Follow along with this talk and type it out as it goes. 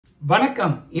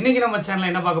வணக்கம். இன்னைக்கு நம்ம சேனல்ல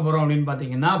என்ன பார்க்க போறோம் அப்படின்னு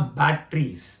பாத்தீங்கன்னா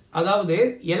பேட்டரிஸ். அதாவது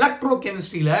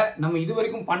எலக்ட்ரோகெமிஸ்ட்ரியில நம்ம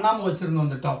இதுவரைக்கும் பண்ணாம வச்சிருந்தோம்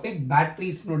அந்த டாபிக்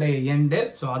பேட்டரிஸ்னுடைய எண்ட்.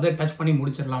 சோ அதை டச் பண்ணி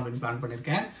முடிச்சிடலாம் அப்படின்னு பிளான்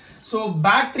பண்ணிருக்கேன். சோ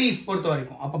பேட்டரிஸ் பொறுத்த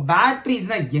வரைக்கும் அப்ப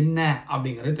பேட்டரிஸ்னா என்ன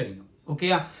அப்படிங்கிறது தெரியும்.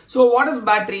 ஓகேயா? So what is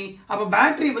battery? அப்ப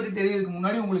பேட்டரி பத்தி தெரியறதுக்கு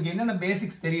முன்னாடி உங்களுக்கு என்னென்ன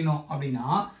பேசிக்ஸ் தெரியணும் அப்படின்னா,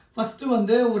 ஃபர்ஸ்ட்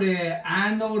வந்து ஒரு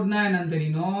ஆனோட்னா என்னன்னு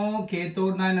தெரியணும்,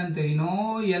 கேத்தோட்னா என்னன்னு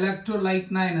தெரியணும்,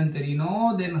 எலக்ட்ரோலைட்னா என்னன்னு தெரியணும்,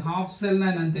 தென் ஹாஃப் செல்னா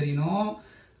என்னன்னு தெரியணும்,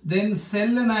 தென்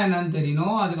செல்னா என்னன்னு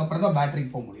தெரியணும், அதுக்கப்புறம் தான்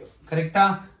பேட்டரிக்கு போக முடியும். கரெக்டா?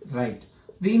 Right.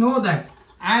 we know that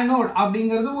anode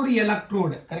அப்படிங்கிறது ஒரு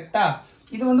எலக்ட்ரோடு. கரெக்டா?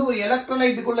 இது வந்து ஒரு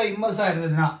எலக்ட்ரோலைட்டுக்குள்ள immerse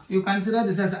ஆயிருந்ததுன்னா you consider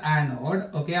this as anode.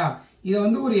 ஓகேயா? இதை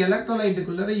வந்து ஒரு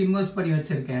எலக்ட்ரோலைட்டுக்குள்ள இம்மர்ஸ் பண்ணி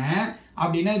வச்சிருக்கேன்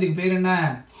அப்படின்னா இதுக்கு பேர் என்ன?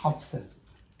 ஹாஃப் செல்.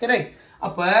 கரெக்ட்?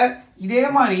 அப்ப இதே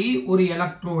மாதிரி ஒரு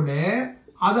எலக்ட்ரோடு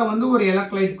அதை வந்து ஒரு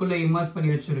எலக்ட்ரோலைட்டுக்குள்ள இம்மர்ஸ் பண்ணி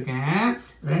வச்சிருக்கேன்.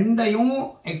 ரெண்டையும்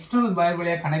எக்ஸ்டர்னல் வயர்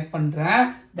வழியா கனெக்ட் பண்றேன்.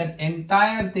 that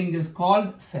entire thing is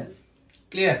called cell.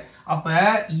 clear? அப்ப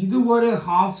இது ஒரு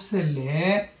half cell,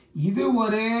 இது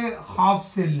ஒரு half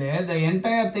cell, the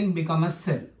entire thing become a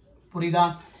cell. புரியுதா?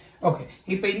 ஓகே.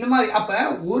 இப்போ இந்த மாதிரி அப்ப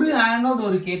ஒரு ஆனோட்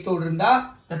ஒரு கேத்தோடு இருந்தா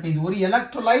that means ஒரு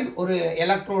எலக்ட்ரோலைட் ஒரு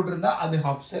எலக்ட்ரோடு இருந்தா அது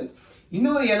half cell.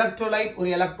 இன்னொரு எலக்ட்ரோலைட் ஒரு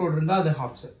எலக்ட்ரோடு இருந்தா அது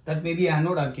half sell. That may be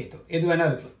anode R cathode, எது வேணா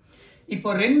இருக்கலாம். இப்போ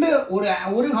ரெண்டு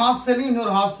ஒரு ஹாஃப் செல்லையும்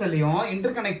இன்னொரு ஹாஃப் செல்லையும்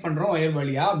இன்டர்கனெக்ட் பண்றோம் வயர்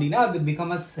வழியா அப்படின்னா அது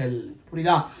பிகம் அ செல்.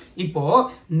 புரியுதா? இப்போ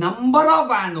number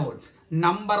of ஆனோட்ஸ்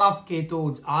number of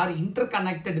கேத்தோட்ஸ் R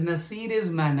interconnected in a series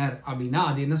manner அப்படின்னா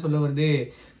அது என்ன சொல்ல வருது?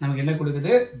 நமக்கு என்ன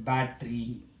கொடுக்குது? பேட்டரி.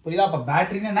 புரியுதா? அப்ப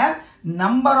பேட்டரினா என்ன?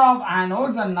 Number of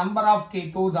ஆனோட்ஸ் and number of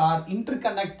கேத்தோட்ஸ் R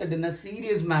interconnected in a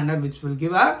series manner which will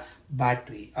give a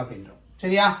battery அப்படின்றோம்.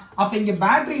 சரியா? அப்ப இங்க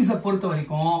பேட்டரிஸை பொறுத்த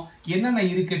வரைக்கும் என்னென்ன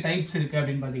இருக்கு, டைப்ஸ் இருக்கு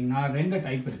அப்படின்னு பாத்தீங்கன்னா ரெண்டு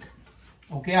டைப் இருக்கு.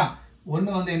 ஓகேயா?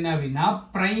 ஒன்னு வந்து என்ன அப்படின்னா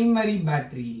primary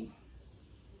battery,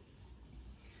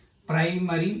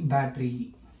 primary battery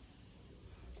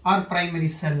R primary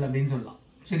செல் அப்படின்னு சொல்லலாம்.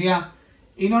 சரியா?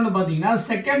 இன்னொன்னு பாத்தீங்கன்னா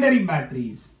secondary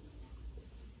batteries,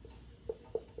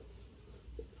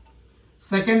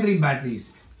 secondary batteries.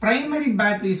 Primary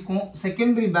பேட்டரிஸ்க்கும்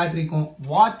secondary பேட்டரிக்கும்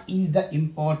what is the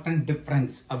important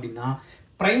difference அப்படின்னா,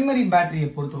 பிரைமரி பேட்டரியை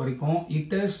பொறுத்த வரைக்கும்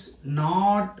it is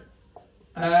not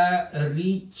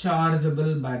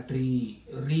rechargeable battery,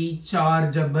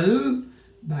 rechargeable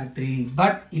battery,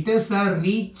 but it is a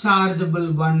rechargeable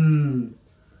one.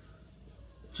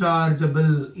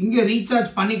 Chargeable, இங்க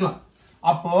ரீசார்ஜ் பண்ணிக்கலாம்.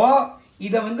 அப்போ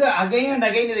இதை வந்து அகைன் அண்ட்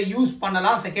அகைன் இதை யூஸ்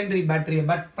பண்ணலாம் செகண்டரி பேட்டரியை.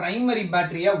 பட் பிரைமரி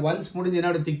பேட்டரியை ஒன்ஸ் முடிஞ்ச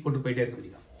என்னோட தூக்கி போட்டு போயிட்டே இருக்க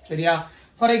வேண்டியதான். சரியா?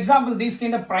 For example these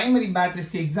kind of primary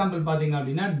பேட்டரிஸ்க்கு example பாத்தீங்க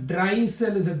அப்படின்னா dry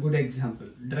cell is a good example.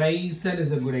 Dry cell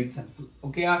is a good example.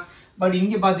 ஓகேயா? பட்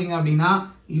இங்க பாத்தீங்க அப்படின்னா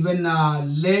even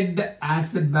lead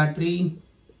acid battery,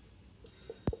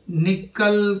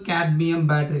 nickel cadmium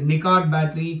battery, Nikhat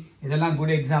battery, இதெல்லாம்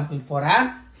good example for a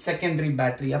secondary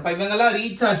battery. அப்ப இவங்கெல்லாம்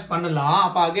recharge பண்ணலாம்.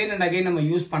 அப்ப அகைன் அண்ட் அகைன் நம்ம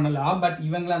யூஸ் பண்ணலாம். பட்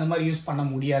இவங்களாம் அந்த மாதிரி யூஸ் பண்ண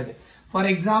முடியாது. ஃபார்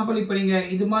எக்ஸாம்பிள் இப்ப நீங்க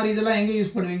இது மாதிரி இதெல்லாம் எங்க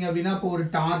யூஸ் பண்ணுவீங்க அப்படின்னா, இப்போ ஒரு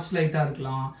டார்ச் லைட்டா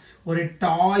இருக்கலாம், ஒரு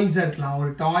டாய்ஸ் இருக்கலாம்,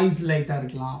 ஒரு டாய்ஸ் லைட்டா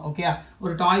இருக்கலாம். ஓகே?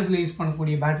 ஒரு டாய்ஸ்ல யூஸ்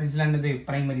பண்ணக்கூடிய பேட்டரிஸ்லாம் என்னது?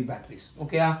 Primary batteries.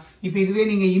 ஓகே? இப்போ இதுவே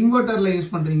நீங்க இன்வெர்டர்ல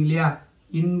யூஸ் பண்றீங்க இல்லையா?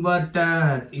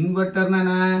 இன்வெர்டர், இன்வெர்டர்னா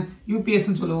என்ன?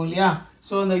 யூபிஎஸ் சொல்லுவோம் இல்லையா?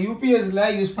 சோ அந்த யூபிஎஸ்ல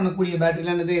யூஸ் பண்ணக்கூடிய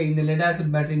பேட்டரிலாம் என்னது? இந்த லெட்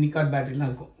ஆசிட் பேட்டரி, நிக்காட் பேட்டரிலாம்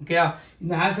இருக்கும். ஓகேயா?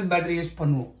 இந்த ஆசிட் பேட்டரி யூஸ்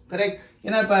பண்ணுவோம். கரெக்ட்?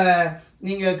 ஏன்னா இப்ப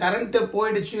நீங்க கரண்ட்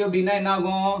போயிடுச்சு அப்படின்னா என்ன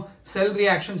ஆகும்? செல்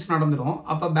ரியாக்ஷன்ஸ் நடந்துடும்.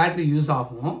 அப்ப பேட்டரி யூஸ்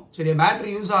ஆகும். சரியா?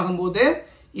 பேட்டரி யூஸ் ஆகும்போது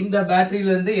இந்த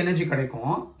பேட்டரியில இருந்து எனர்ஜி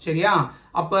கிடைக்கும். சரியா?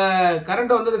 அப்ப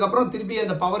கரண்ட் வந்ததுக்கு அப்புறம் திருப்பி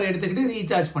அந்த பவர் எடுத்துக்கிட்டு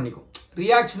ரீசார்ஜ் பண்ணிக்கும்.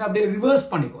 ரியாக்ஷன் அப்படியே ரிவர்ஸ்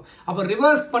பண்ணிக்கும். அப்ப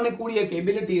ரிவர்ஸ் பண்ணக்கூடிய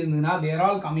எபிலிட்டி இருந்ததுன்னா தேர்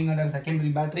all coming under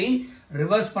secondary battery.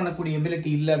 Reverse பண்ணக்கூடிய எபிலிட்டி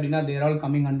இல்லை அப்படின்னா தேர் all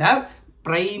coming under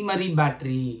primary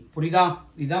battery. புரியுதா?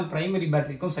 இதுதான் பிரைமரி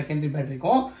பேட்டரிக்கும் செகண்டரி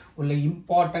பேட்டரிக்கும் உள்ள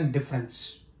இம்பார்ட்டன்ட் டிஃபரன்ஸ்.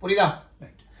 புரியுதா?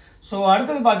 ரைட். சோ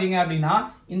அடுத்தது பாத்தீங்க அப்படின்னா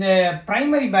இந்த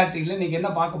பிரைமரி பேட்டரியில நீங்க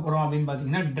என்ன பார்க்க போறோம் அப்படின்னு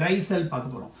பாத்தீங்கன்னா ட்ரை செல்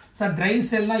பார்க்க போறோம். சார் ட்ரை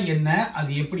செல்னா என்ன,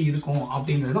 அது எப்படி இருக்கும்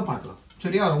அப்படிங்கறத பார்க்கலாம்.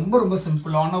 சரியா? ரொம்ப ரொம்ப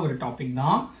சிம்பிளான ஒரு டாபிக்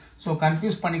தான். சோ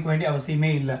கன்ஃபியூஸ் பண்ணிக்க வேண்டிய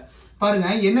அவசியமே இல்லை. பாருங்க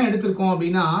என்ன எடுத்திருக்கோம்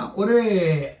அப்படின்னா, ஒரு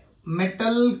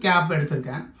மெட்டல் கேப்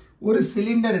எடுத்திருக்கேன், ஒரு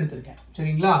சிலிண்டர் எடுத்திருக்கேன்.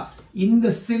 சரிங்களா? இந்த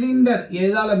சிலிண்டர்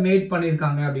எதால மேட்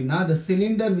பண்ணிருக்காங்க அப்படின்னா the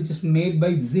cylinder which is made by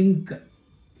zinc.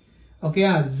 Okay?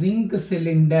 zinc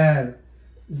cylinder,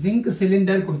 zinc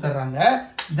cylinder கொடுத்துறாங்க.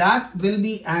 that will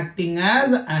be acting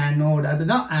as anode.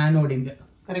 அதுதான் anode இங்க.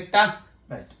 கரெக்ட்டா?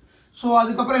 ரைட். சோ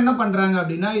அதுக்கப்புறம் என்ன பண்றாங்க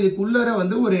அப்படின்னா இதுக்குள்ளர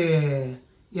வந்து ஒரு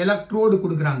எலக்ட்ரோடு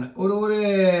கொடுக்குறாங்க. ஒரு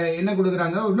என்ன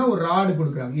கொடுக்குறாங்க? ஒரு ராடு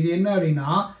கொடுக்குறாங்க. இது என்ன அப்படின்னா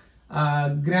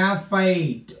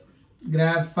graphite,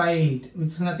 graphite,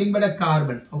 which is nothing but a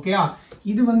carbon. Okay,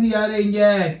 இது வந்து யாரு? இங்க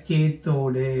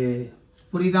கேத்தோடு.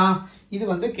 புரியுதா? இது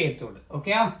வந்து கேத்தோடு.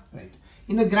 Okay right.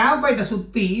 இந்த கிராஃபைட்டை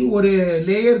சுத்தி ஒரு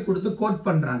லேயர் கொடுத்து கோட்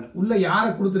பண்றாங்க. உள்ள யாரை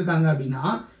கொடுத்துருக்காங்க அப்படின்னா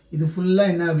இது ஃபுல்லா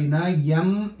என்ன அப்படின்னா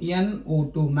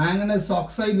MnO2 manganese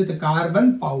oxide with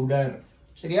carbon powder.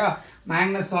 சரியா?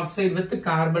 Manganese oxide with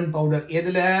carbon powder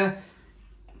எதுல?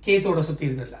 கேத்தோட சுத்தி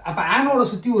இருக்குல்ல. அப்ப ஆனோட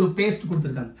சுத்தி ஒரு பேஸ்ட்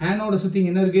கொடுத்துருக்காங்க. ஆனோட சுத்தி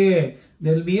என்ன இருக்கு?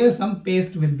 there will be some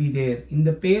paste will be there. இந்த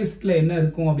பேஸ்ட்ல என்ன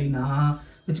இருக்கும் அப்படின்னா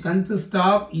which consists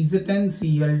of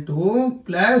ZnCl2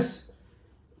 plus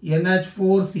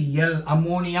NH4Cl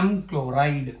ammonium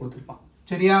chloride கொடுத்துருப்பாங்க.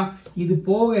 சரியா? இது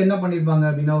போக என்ன பண்ணிருப்பாங்க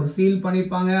அப்படின்னா ஒரு சீல்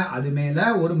பண்ணிருப்பாங்க. அது மேல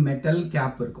ஒரு மெட்டல்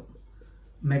கேப் இருக்கும்.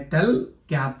 மெட்டல்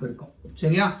கேப் இருக்கும்.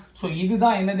 சரியா? சோ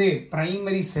இதுதான் என்னது?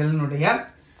 Primary செல்னுடைய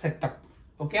setup.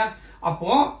 ஓகே?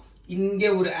 அப்போ இங்க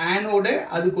ஒரு ஆனோடு,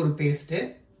 அதுக்கு ஒரு பேஸ்ட்,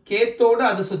 கேத்தோடு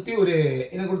அதை சுத்தி ஒரு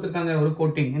என்ன கொடுத்திருக்காங்க? ஒரு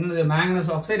கோட்டிங். என்னது?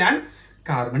 Manganese oxide and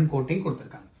carbon coating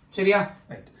கொடுத்திருக்காங்க. சரியா?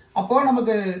 ரைட். அப்போ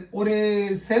நமக்கு ஒரு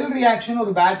செல் ரியாக்ஷன்,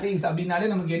 ஒரு பேட்டரிஸ்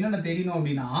அப்படின்னாலே நமக்கு என்னென்ன தெரியணும்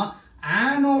அப்படின்னா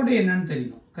ஆனோடு என்னன்னு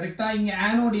தெரியணும். கரெக்டா? இங்க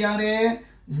ஆனோடு யாரு?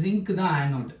 ஜிங்க் தான்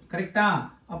ஆனோடு. கரெக்டா?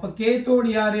 அப்ப கேத்தோடு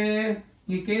யாரு?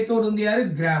 இங்க கேத்தோடு வந்து யாரு?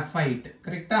 கிராஃபைட்.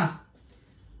 கரெக்டா?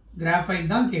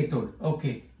 கிராஃபைட் தான் கேத்தோடு.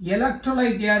 ஓகே.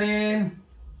 எலக்ட்ரோலைட் யாரு?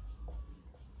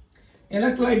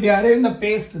 எலக்ட்ரோலைட் யாரு? இந்த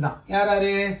பேஸ்ட் தான்.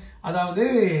 யாரு? அதாவது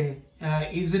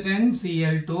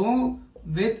ZnCl2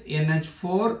 with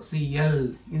NH4Cl.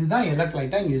 இதுதான்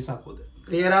எலக்ட்ரோலைட்டா இங்க யூஸ் ஆகுது.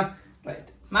 கிளியரா? ரைட்.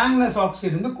 மேங்கனஸ்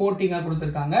ஆக்சைடு வந்து கோட்டிங்கா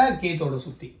கொடுத்திருக்காங்க கேத்தோட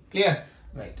சுத்தி. கிளியர்?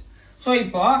 ரைட். சோ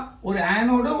இப்போ ஒரு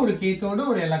ஆனோடு, ஒரு கேத்தோடு,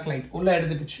 ஒரு எலக்ட்ரோலைட் உள்ள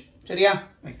எடுத்துட்டுச்சு. சரியா?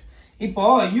 ரைட். இப்போ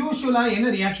யூசுவலா என்ன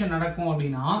ரியாக்ஷன் நடக்கும்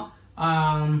அப்படின்னா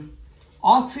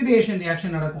ஆக்சிடேஷன்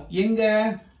ரியாக்ஷன் நடக்கும். எங்க?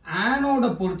 ஆனோட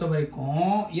பொறுத்த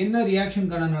வரைக்கும் என்ன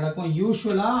ரியாக்ஷன் நடக்கும்?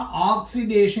 யூசுவலா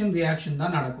ஆக்சிடேஷன் ரியாக்ஷன்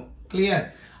தான் நடக்கும். கிளியர்?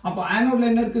 அப்ப ஆனோட்ல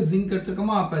என்ன இருக்கு? ஜிங்க்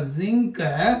எடுத்துக்கோமா. அப்ப zinc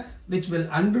which will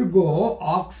undergo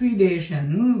oxidation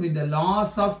with the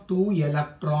loss of 2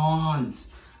 electrons.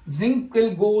 Zinc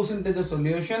will goes into the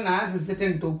solution as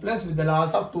Zn2 plus with the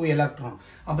loss of 2 electron.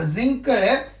 அப்ப zinc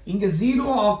இங்க 0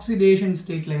 oxidation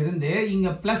stateல இருந்து இங்க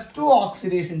 +2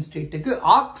 oxidation stateக்கு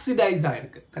oxidize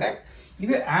ஆயிருக்கு. கரெக்ட்?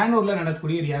 இது ஆனோட்ல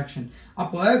நடக்கக்கூடிய ரியாக்ஷன்.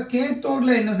 அப்ப கேத்தோட்ல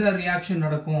என்ன சார் ரியாக்ஷன்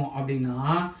நடக்கும் அப்படின்னா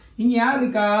இங்க யார்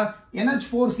இருக்கா?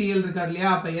 NH4Cl இருக்கா இல்லையா?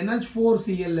 அப்ப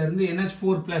NH4Cl ல இருந்து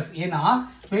NH4+. ஏன்னா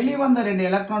வெளியே வந்த 2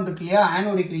 எலக்ட்ரான் இருக்கு இல்லையா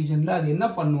ஆனோடிக் ரீஜன்ல, அது என்ன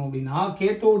பண்ணும் அப்படின்னா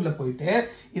கேத்தோட்ல போயிட்டு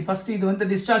ஃபர்ஸ்ட் இது வந்து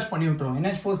டிஸ்சார்ஜ் பண்ணி விட்டுரும்.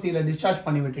 NH4Cl டிஸ்சார்ஜ்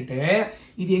பண்ணி விட்டுட்டு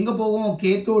இது எங்க போகும்?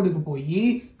 கேத்தோடுக்கு போய்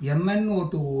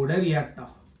MnO2 ஓட ரியாக்ட்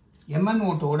ஆகும்.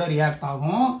 MnO2 ஓட ரியாக்ட்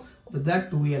ஆகும் with that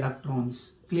 2 electrons.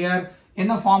 கிளியர்?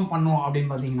 என்ன ஃபார்ம் பண்ணும்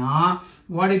அப்படின்னு பாத்தீங்கன்னா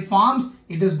what it forms?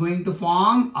 It is going to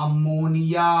form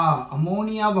ammonia.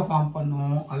 அம்மோனியாவை form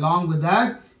பண்ணும். along with that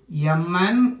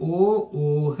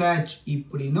MnOOH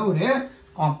இப்படின்னு ஒரு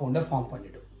காம்பவுண்டை ஃபார்ம்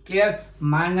பண்ணிடும். கிளியர்?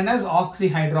 மேங்கனஸ் ஆக்சி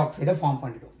ஹைட்ராக்சைடை ஃபார்ம்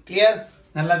பண்ணிடும். கிளியர்?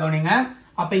 நல்லா கவனிங்க.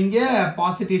 அப்ப இங்க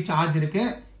பாசிட்டிவ் சார்ஜ் இருக்கு,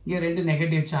 இங்க 2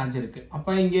 நெகட்டிவ் சார்ஜ் இருக்கு.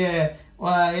 அப்ப இங்க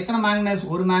எத்தனை மேங்கனஸ்?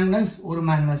 ஒரு மேங்கனஸ், ஒரு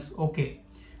மேங்கனஸ். ஓகே.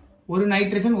 ஒரு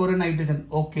நைட்ரஜன், ஒரு nitrogen.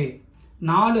 Okay.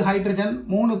 4 hydrogen,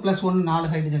 3 + 1 4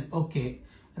 hydrogen. Okay.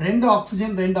 2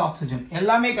 oxygen, 2 oxygen.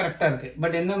 எல்லாமே கரெக்டா இருக்கு.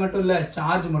 பட் என்ன மட்டும் இல்ல?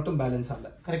 சார்ஜ் மட்டும் பேலன்ஸ் ஆகல.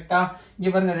 கரெக்டா? இங்க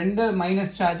பாருங்க 2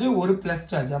 மைனஸ் சார்ஜ், ஒரு பிளஸ்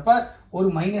சார்ஜ். அப்ப ஒரு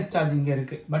மைனஸ் சார்ஜ் இங்க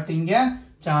இருக்கு. பட் இங்க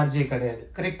சார்ஜே கிடையாது.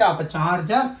 கரெக்டா? அப்ப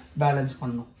சார்ஜை பேலன்ஸ்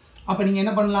பண்ணும். அப்ப நீங்க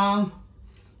என்ன பண்ணலாம்?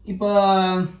 இப்ப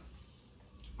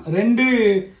 2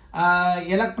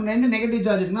 எலக்ட்ரான், 2 நெகட்டிவ்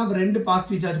சார்ஜ் இருக்குன்னா அப்ப 2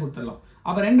 பாசிட்டிவ் சார்ஜ் கொடுத்துடலாம்.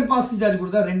 அப்ப 2 பாசிட்டிவ் சார்ஜ்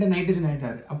கொடுத்தா 2 நைட்ரஜன்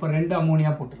ஆயிட்டாரு. அப்ப 2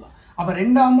 அமோனியா போட்டுடலாம். அப்ப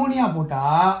 2 அமோனியா போட்டா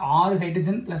 6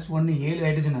 ஹைட்ரஜன் + 1 7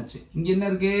 ஹைட்ரஜன் ஆச்சு. இங்க என்ன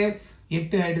இருக்கு?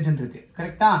 8 ஹைட்ரஜன் இருக்கு.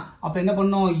 கரெக்டா? அப்ப என்ன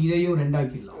பண்ணும்? இதையும் 2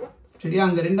 ஆக்கிடலாம். சரியா?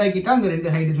 அங்க 2 ஆக்கிட்டா அங்க 2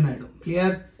 ஹைட்ரஜன் ஆயிடும்.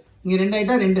 கிளியர்? இங்க 2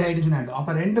 ஆயிட்டா 2 ஹைட்ரஜன் ஆயிடும். அப்ப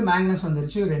 2 மேங்கனஸ்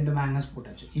வந்துருச்சு, 2 மேங்கனஸ்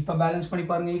போட்டாச்சு. இப்ப பேலன்ஸ் பண்ணி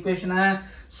பாருங்க ஈக்குவேஷனை.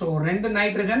 So 2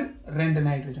 nitrogen, 2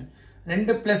 nitrogen,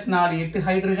 2 + 4 8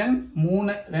 hydrogen,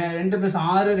 3 2 +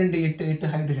 6 2 8 8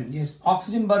 hydrogen. S.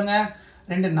 Oxygen பாருங்க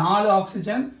 2 4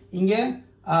 ஆக்சிஜன், இங்க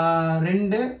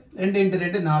 2 2 ×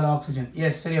 2 4 ஆக்சிஜன்.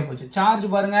 எஸ், சரியா போச்சு. சார்ஜ்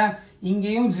பாருங்க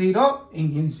இங்கேயும் 0,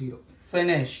 இங்கேயும் 0.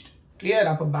 finished. கிளியர்?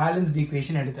 அப்ப பேலன்ஸ்ட்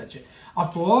ஈக்குவேஷன் எடுத்தாச்சு.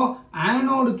 அப்போ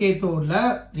ஆனோடு கேத்தோட்ல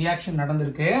ரியாக்ஷன்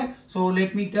நடந்திருக்கு. So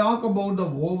let me talk about the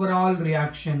overall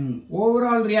reaction.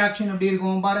 Overall reaction எப்படி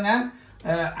இருக்கும் பாருங்க.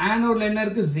 ஆனோட்ல என்ன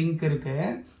இருக்கு? ஜிங்க் இருக்கு.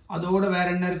 அதோட வேற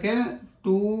என்ன இருக்கு?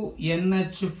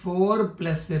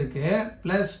 2NH4+ இருக்கு,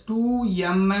 பிளஸ்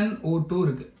 2MnO2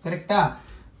 இருக்கு. கரெக்டா?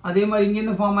 அதே மாதிரி இங்க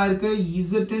என்ன ஃபார்ம் ஆயிருக்கு?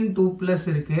 Zn2+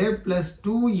 இருக்கு, பிளஸ்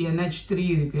 2NH3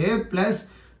 இருக்கு, பிளஸ்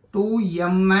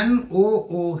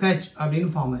 2MnOOH அப்படின்னு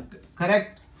ஃபார்ம் ஆயிருக்கு.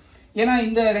 கரெக்ட்? ஏன்னா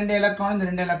இந்த 2 எலக்ட்ரான் இந்த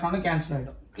 2 எலக்ட்ரானும் கேன்சல்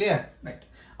ஆயிடும். கிளியர்? ரைட்.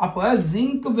 அப்போ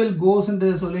zinc will goes into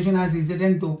the solution as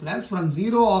Zn2 plus from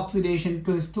 0 oxidation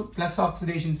to plus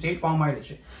oxidation state form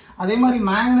ஆயிடுச்சு. அதே மாதிரி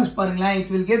manganese பாருங்களேன், it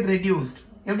will get reduced.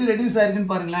 எப்படி reduce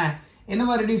ஆயிருக்குன்னு பாருங்களேன்,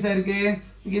 என்னவா reduce ஆயிருக்கு?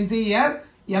 You can see here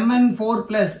Mn4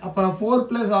 plus, அப்போ 4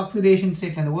 plus oxidation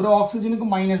state, ஒரு oxygenக்கு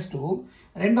 -2,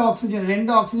 ரெண்டு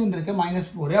oxygen இருக்கு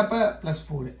 -4, அப்போ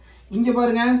 +4. இங்க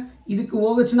பாருங்க, இதுக்கு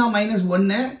OHனா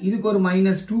 -1, இதுக்கு ஒரு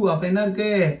 -2, அப்போ என்ன இருக்கு?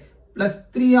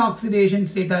 +3 oxidation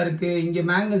state இருக்கு. இங்க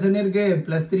manganese என்ன இருக்கு?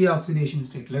 +3 oxidation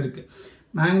stateல இருக்கு.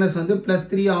 manganese வந்து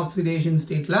 +3 oxidation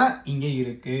stateல இங்க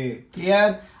இருக்கு. clear?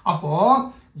 அப்போ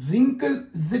zinc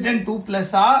Zn2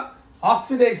 plus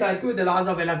oxidize ஆயிருக்கு with the loss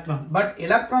of electron. but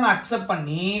electron accept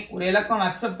பண்ணி, ஒரு electron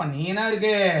accept பண்ணி என்ன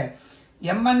இருக்கு?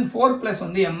 Mn4 plus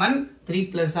வந்து Mn3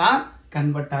 plus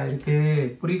convert ஆயிருக்கு.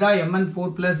 புரியுதா? Mn4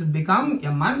 plus become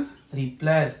Mn3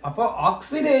 plus. அப்போ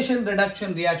oxidation reduction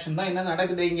reaction தான் என்ன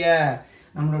நடக்குது இங்க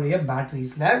நம்மளுடைய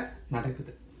batteriesல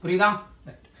நடக்குது. புரியுதா?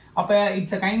 அப்போ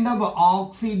it's a kind of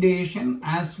oxidation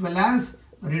as well as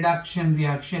reduction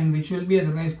reaction which will be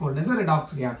otherwise called as a redox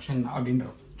reaction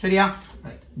அப்படின்றோம். சரியா?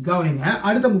 ரைட். கவனிங்க,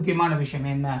 அடுத்த முக்கியமான விஷயம்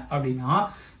என்ன அப்படின்னா,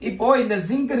 இப்போ இந்த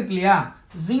ஜிங்க் இருக்கு இல்லையா,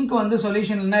 ஜிங்க் வந்து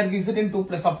சொல்யூஷன் என்ன இருக்கு? Zn2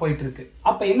 plus போயிட்டு இருக்கு.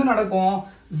 அப்ப என்ன நடக்கும்?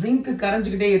 ஜிங்க்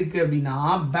கரைஞ்சுக்கிட்டே இருக்கு அப்படின்னா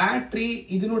பேட்டரி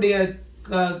இதனுடைய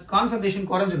கான்சன்ட்ரேஷன்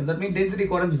குறைஞ்சிடும். தட் மீன் டென்சிட்டி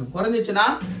குறைஞ்சிடும். குறைஞ்சிச்சுன்னா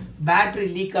பேட்டரி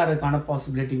லீக் ஆகிறதுக்கான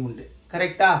பாசிபிலிட்டி உண்டு.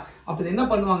 கரெக்டா? அப்ப இது என்ன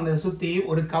பண்ணுவாங்க? சுத்தி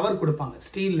ஒரு கவர் கொடுப்பாங்க.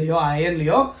 ஸ்டீல்லயோ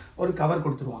அயர்லயோ ஒரு கவர்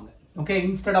கொடுத்துருவாங்க. ஓகே,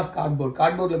 இன்ஸ்டெட் ஆஃப்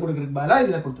கார்ட்போர்ட்ல கொடுக்கறதுக்கு பதிலா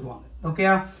இதுல கொடுத்துருவாங்க.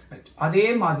 ஓகேயா? ரைட். அதே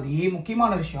மாதிரி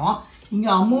முக்கியமான விஷயம், இங்க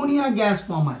அமோனியா கேஸ்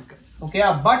ஃபார்ம் ஆயிருக்கு. Okay,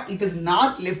 but it is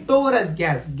not left over as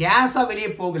case. கேஸா வெளியே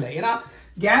போகல. ஏன்னா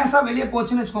கேஸா வெளியே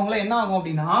போச்சுன்னு வச்சுக்கோங்களேன், என்ன ஆகும்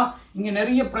அப்படின்னா இங்க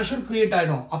நிறைய பிரஷர் கிரியேட்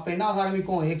ஆயிடும். அப்ப என்ன ஆக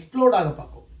ஆரம்பிக்கும்? எக்ஸ்ப்ளோட் ஆக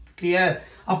பார்க்கும். கிளியர்?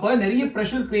 அப்ப நிறைய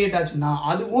பிரஷர் கிரியேட் ஆச்சுன்னா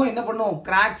அதுவும் என்ன பண்ணும்?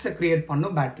 கிராக்ஸை கிரியேட்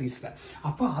பண்ணும் பேட்டரிஸ்ல.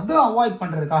 அப்ப அதை அவாய்ட்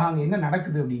பண்றதுக்காக அங்க என்ன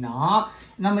நடக்குது அப்படின்னா,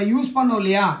 நம்ம யூஸ் பண்ணோம்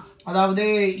இல்லையா, அதாவது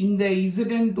இந்த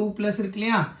Zn2 plus இருக்கு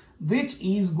இல்லையா, which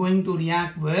is going to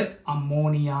react with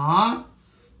ammonia.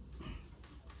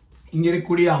 இங்க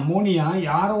இருக்கக்கூடிய அமோனியா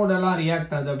யாரோடலாம்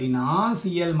ரியாக்ட் ஆகுது அப்படின்னா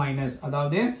Cl-,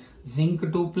 அதாவது zinc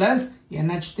 2 plus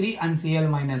NH3 and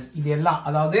Cl-. இது எல்லாம்,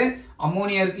 அதாவது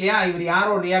அமோனியா இருக்கு இல்லையா, இவர்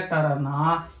யாரோட ரியாக்ட் ஆறாருன்னா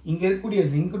இங்க இருக்கக்கூடிய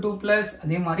zinc 2 plus,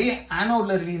 அதே மாதிரி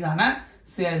ஆனோட்ல ரிலீஸ் ஆன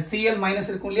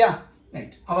Cl- இருக்கும் இல்லையா,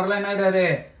 ரைட், அவரெல்லாம் என்ன ஆயிடுறாரு?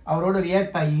 அவரோட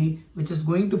ரியாக்ட் ஆகி which is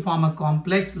going to form a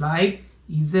complex like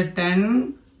Zn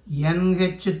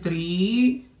NH3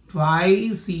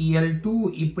 twice Cl2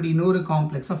 இப்படின்னு ஒரு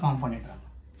காம்ப்ளெக்ஸை ஃபார்ம் பண்ணிடுறாங்க.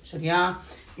 சரியா?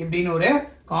 இப்படின்னு ஒரு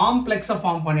காம்ப்ளெக்ஸை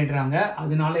ஃபார்ம் பண்ணிடுறாங்க.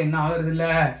 அதனால என்ன ஆகுறது இல்ல?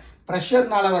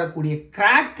 பிரஷர்னால வரக்கூடிய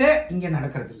கிராக் இங்க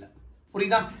நடக்கிறது இல்ல.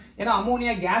 புரியுதா? ஏன்னா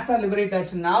அமோனியா கேஸா லிபரேட்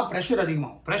ஆச்சுன்னா பிரஷர்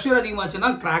அதிகமாகும். பிரஷர்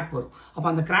அதிகமாச்சுன்னா கிராக் வரும். அப்ப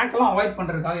அந்த கிராக் எல்லாம் அவாய்ட்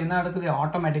பண்றதுக்காக என்ன நடக்குது?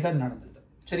 ஆட்டோமேட்டிக்கா அது நடந்தது.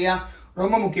 சரியா?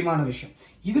 ரொம்ப முக்கியமான விஷயம்.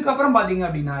 இதுக்கப்புறம் பாத்தீங்க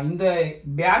அப்படின்னா இந்த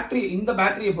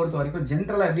பேட்டரியை பொறுத்த வரைக்கும்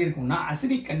ஜென்ரலா எப்படி இருக்கும்னா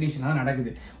அசிடிக் கண்டிஷனா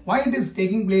நடக்குது. why it is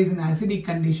taking place in acidic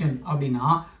condition அப்படின்னா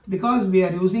because we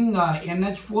are using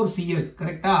NH4Cl.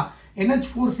 கரெக்டா?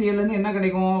 NH4Cl இருந்து என்ன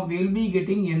கிடைக்கும்? we will be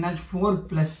getting NH4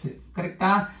 plus.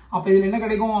 கரெக்டா? அப்ப இதுல என்ன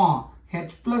கிடைக்கும்?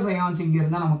 H plus ions இங்க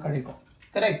இருந்தா நமக்கு கிடைக்கும்.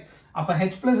 கரெக்ட்? அப்ப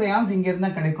H plus ions இங்க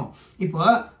இருந்தா கிடைக்கும். இப்போ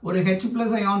ஒரு H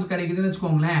plus ions கிடைக்குதுன்னு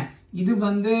வச்சுக்கோங்களேன், இது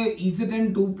வந்து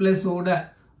Zn2 plus ஓட,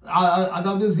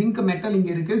 அதாவது ஜிங்க் மெட்டல் இங்க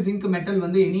இருக்கு. ஜிங்க் மெட்டல்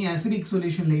வந்து எனி அசிடிக்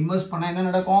சொல்யூஷன்ல இமர்ஸ் பண்ணா என்ன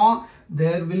நடக்கும்?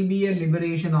 there will be a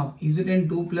liberation of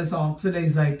Zn2 plus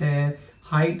oxidise ஆயிட்டு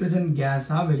ஹைட்ரஜன்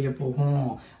கேஸா வெளியே போகும்.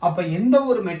 அப்ப எந்த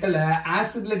ஒரு மெட்டலை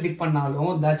ஆசிட்ல டிப்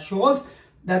பண்ணாலும் that shows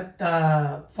that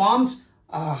forms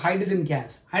hydrogen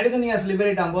case. Hydrogen case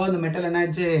liberate ஆகும்போது அந்த மெட்டல் என்ன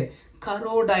ஆயிடுச்சு?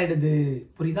 கரோட் ஆயிடுது.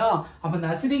 புரியுதா? அப்ப இந்த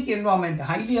acidic environment,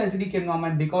 highly acidic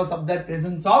environment because of the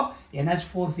presence of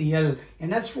NH4Cl.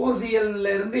 NH4Cl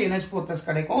இருந்து NH4 plus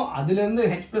கிடைக்கும், அதுல இருந்து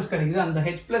H plus கிடைக்குது. அந்த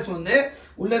H plus வந்து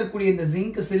உள்ள இருக்கக்கூடிய இந்த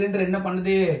ஜிங்க் சிலிண்டர் என்ன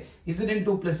பண்ணுது?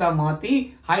 Zn2 plus மாத்தி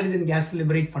ஹைட்ரஜன் கேஸ்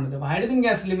லிபரேட் பண்ணுது. ஹைட்ரஜன்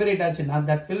கேஸ் லிபரேட் ஆச்சுன்னா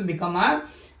that will become a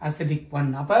acidic one.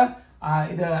 அப்ப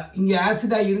இது இங்க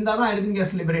ஆசிடா இருந்தாதான் ஹைட்ரஜன்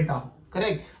கேஸ் லிபரேட் ஆகும்.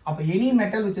 Correct? அப்ப any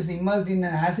metal which is immersed in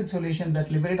an acid solution that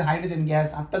liberate hydrogen gas,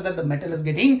 after that the metal is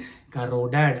getting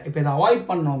corroded. இப்ப இதை avoid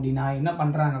பண்ணோம் அப்படின்னா என்ன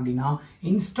பண்றாங்க அப்படின்னா,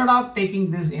 instead of taking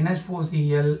this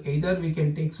NH4Cl, either we can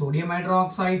take sodium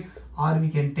hydroxide or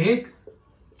we can take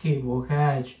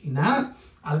KOH in a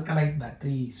alkaline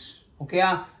batteries. Okay?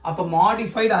 அப்ப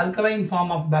modified alkaline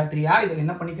form of battery இதை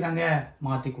என்ன பண்ணிக்கிறாங்க?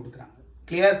 மாத்தி கொடுக்குறாங்க.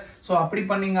 Clear? So அப்படி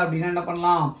பண்ணீங்க அப்படின்னா என்ன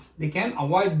பண்ணலாம்? We can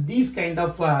avoid these kind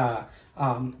of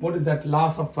what is that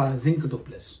loss of zinc 2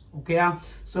 plus. ஓகேயா?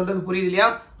 சொல்றது புரியுது இல்லையா?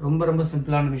 ரொம்ப ரொம்ப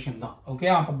சிம்பிளான விஷயம் தான். ஓகே?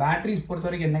 அப்ப பேட்டரிஸ் பொறுத்த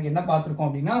வரைக்கும் என்ன பார்த்திருக்கோம்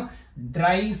அப்படின்னா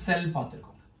ட்ரை செல்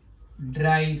பார்த்திருக்கோம்.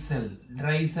 dry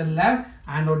cell ல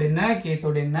anode என்ன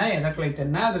cathode என்ன electrolyte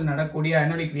என்ன அதில் நடக்கக்கூடிய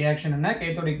anodic reaction என்ன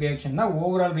cathodic reaction என்ன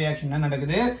overall reaction என்ன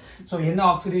நடக்குது so என்ன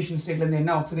oxidation stateல இருந்து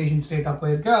என்ன oxidation state அப்போ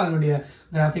இருக்கு அதனுடைய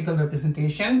graphical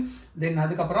representation then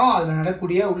அதுக்கப்புறம் அதில்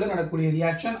நடக்கக்கூடிய உள்ள நடக்கக்கூடிய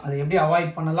reaction அதை எப்படி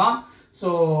அவாய்ட் பண்ணலாம் so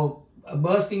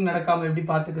bursting நடக்காம எப்படி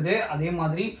பாத்துக்குது அதே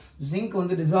மாதிரி zinc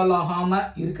வந்து dissolve ஆகாம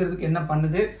இருக்கிறதுக்கு என்ன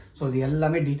பண்ணுது so இது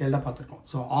எல்லாமே டீடைலா பார்த்திருக்கோம்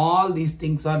so all these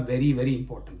things are very very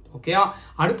important okay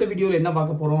அடுத்த வீடியோல என்ன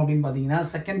பார்க்க போறோம் அப்படினு பாத்தீங்கன்னா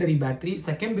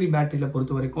secondary batteryல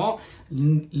பொறுத்த வரைக்கும்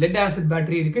lead acid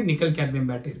battery இருக்கு nickel cadmium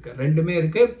battery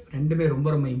இருக்கு ரெண்டுமே ரொம்ப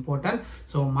ரொம்ப இம்பார்ட்டன்ட்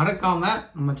so மறக்காம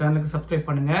நம்ம சேனலுக்கு சப்ஸ்கிரைப்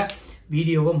பண்ணுங்க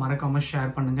வீடியோவை மறக்காம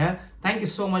ஷேர் பண்ணுங்க thank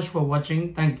you so much for watching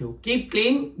thank you keep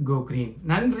clean go green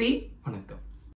நன்றி வணக்கம்